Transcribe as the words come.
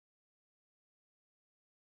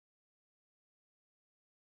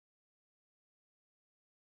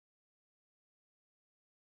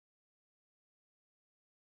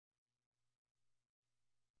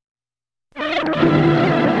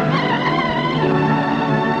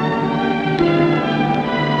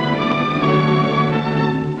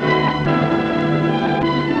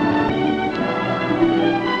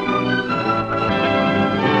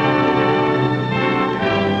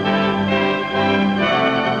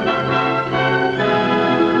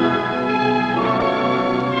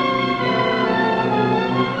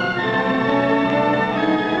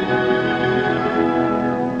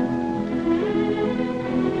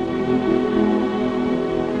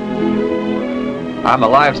I'm a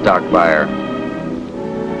livestock buyer.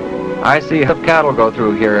 I see hoof cattle go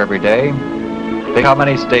through here every day. Think how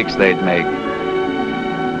many steaks they'd make.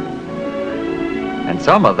 And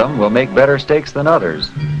some of them will make better steaks than others.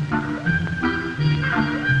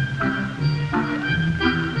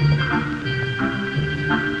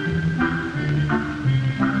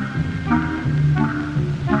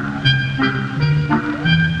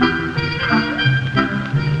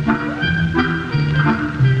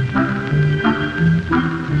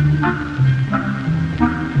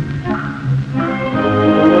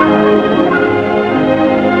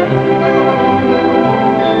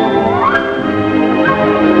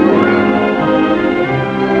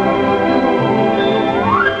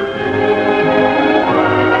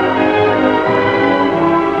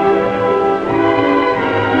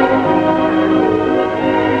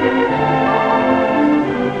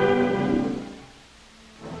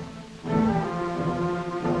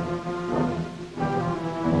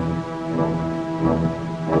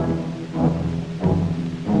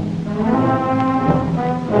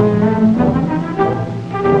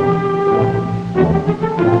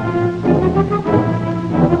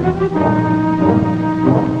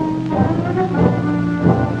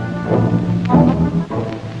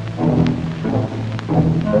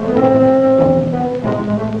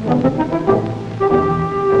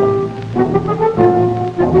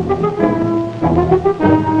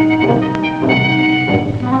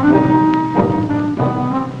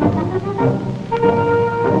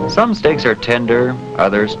 Some steaks are tender,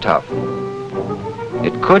 others tough.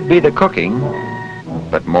 It could be the cooking,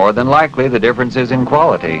 but more than likely the difference is in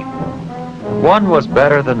quality. One was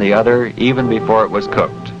better than the other even before it was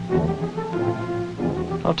cooked.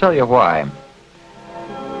 I'll tell you why.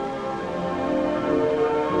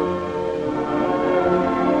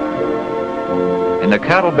 In the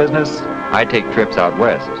cattle business, I take trips out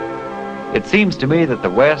west. It seems to me that the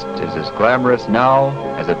West is as glamorous now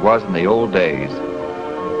as it was in the old days.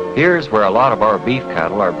 Here's where a lot of our beef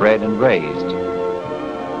cattle are bred and raised.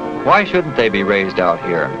 Why shouldn't they be raised out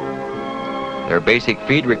here? Their basic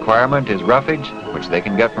feed requirement is roughage, which they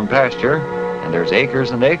can get from pasture, and there's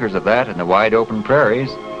acres and acres of that in the wide open prairies.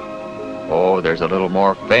 Oh, there's a little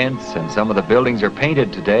more fence, and some of the buildings are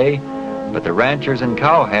painted today, but the ranchers and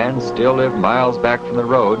cowhands still live miles back from the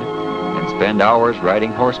road and spend hours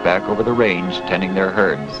riding horseback over the range tending their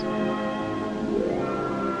herds.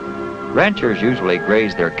 Ranchers usually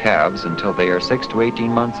graze their calves until they are 6 to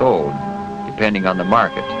 18 months old, depending on the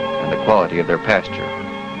market and the quality of their pasture.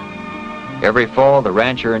 Every fall, the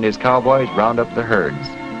rancher and his cowboys round up the herds.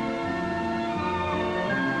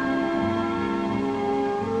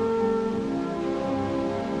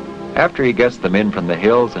 After he gets them in from the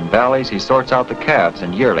hills and valleys, he sorts out the calves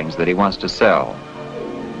and yearlings that he wants to sell.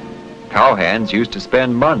 Cowhands used to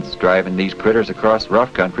spend months driving these critters across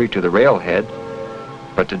rough country to the railhead,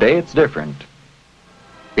 but today it's different.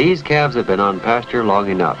 These calves have been on pasture long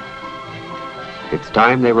enough. It's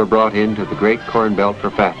time they were brought into the great corn belt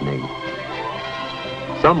for fattening.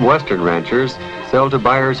 Some western ranchers sell to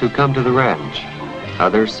buyers who come to the ranch.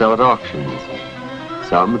 Others sell at auctions.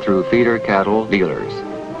 Some through feeder cattle dealers.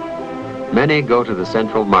 Many go to the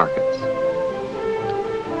central markets.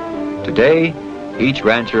 Today, each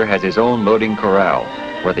rancher has his own loading corral,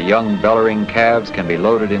 where the young bellowing calves can be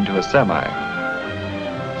loaded into a semi.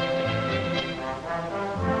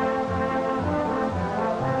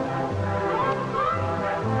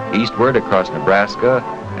 Eastward across Nebraska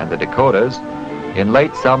and the Dakotas, in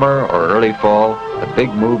late summer or early fall, the big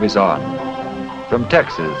move is on. From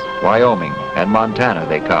Texas, Wyoming, and Montana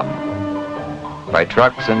they come. By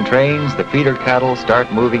trucks and trains, the feeder cattle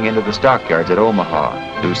start moving into the stockyards at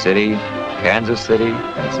Omaha, Sioux City, Kansas City,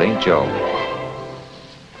 and St. Joe.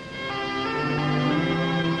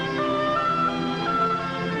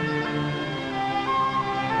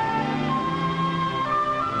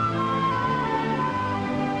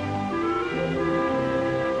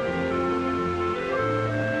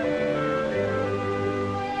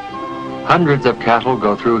 Hundreds of cattle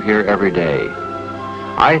go through here every day.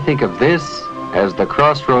 I think of this as the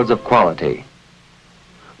crossroads of quality.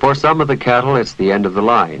 For some of the cattle, it's the end of the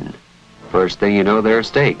line. First thing you know, they're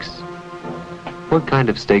steaks. What kind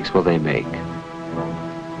of steaks will they make?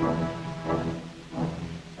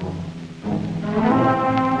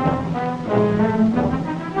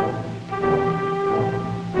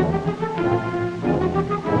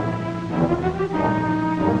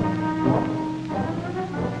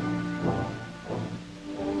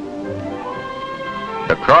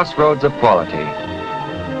 The crossroads of quality.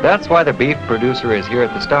 That's why the beef producer is here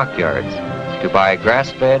at the stockyards, to buy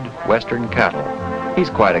grass-fed Western cattle. He's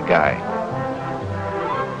quite a guy.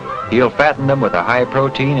 He'll fatten them with a high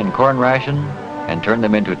protein and corn ration and turn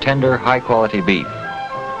them into tender, high-quality beef.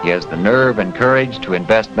 He has the nerve and courage to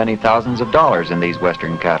invest many thousands of dollars in these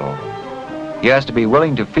Western cattle. He has to be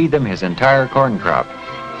willing to feed them his entire corn crop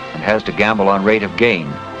and has to gamble on rate of gain,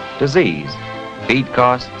 disease, feed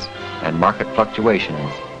costs, and market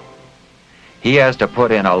fluctuations. He has to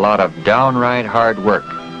put in a lot of downright hard work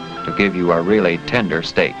to give you a really tender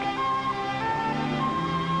steak.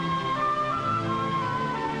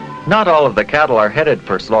 Not all of the cattle are headed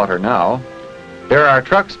for slaughter now. There are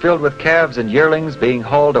trucks filled with calves and yearlings being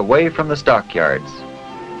hauled away from the stockyards.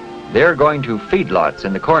 They're going to feedlots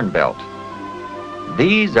in the Corn Belt.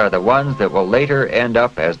 These are the ones that will later end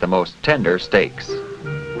up as the most tender steaks.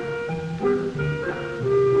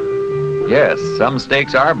 Yes, some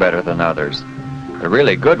steaks are better than others. The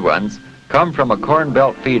really good ones come from a Corn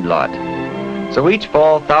Belt feedlot. So each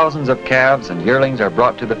fall, thousands of calves and yearlings are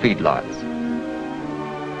brought to the feedlots.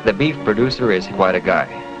 The beef producer is quite a guy.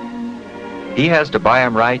 He has to buy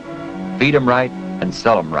 'em right, feed 'em right, and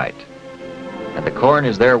sell 'em right. And the corn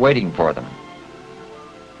is there waiting for them.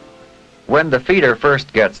 When the feeder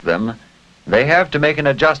first gets them, they have to make an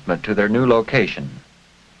adjustment to their new location.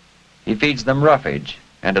 He feeds them roughage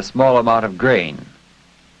and a small amount of grain.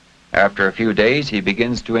 After a few days, he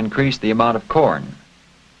begins to increase the amount of corn.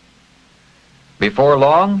 Before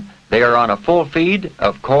long, they are on a full feed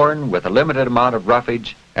of corn with a limited amount of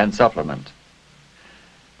roughage and supplement.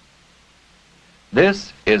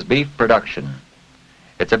 This is beef production.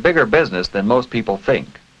 It's a bigger business than most people think.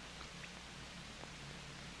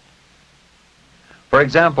 For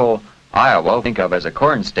example, Iowa, think of as a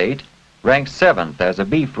corn state, ranks 7th as a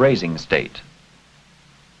beef raising state,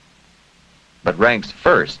 but ranks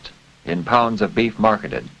 1st in pounds of beef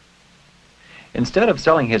marketed. Instead of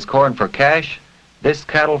selling his corn for cash, this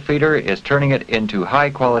cattle feeder is turning it into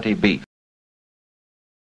high-quality beef.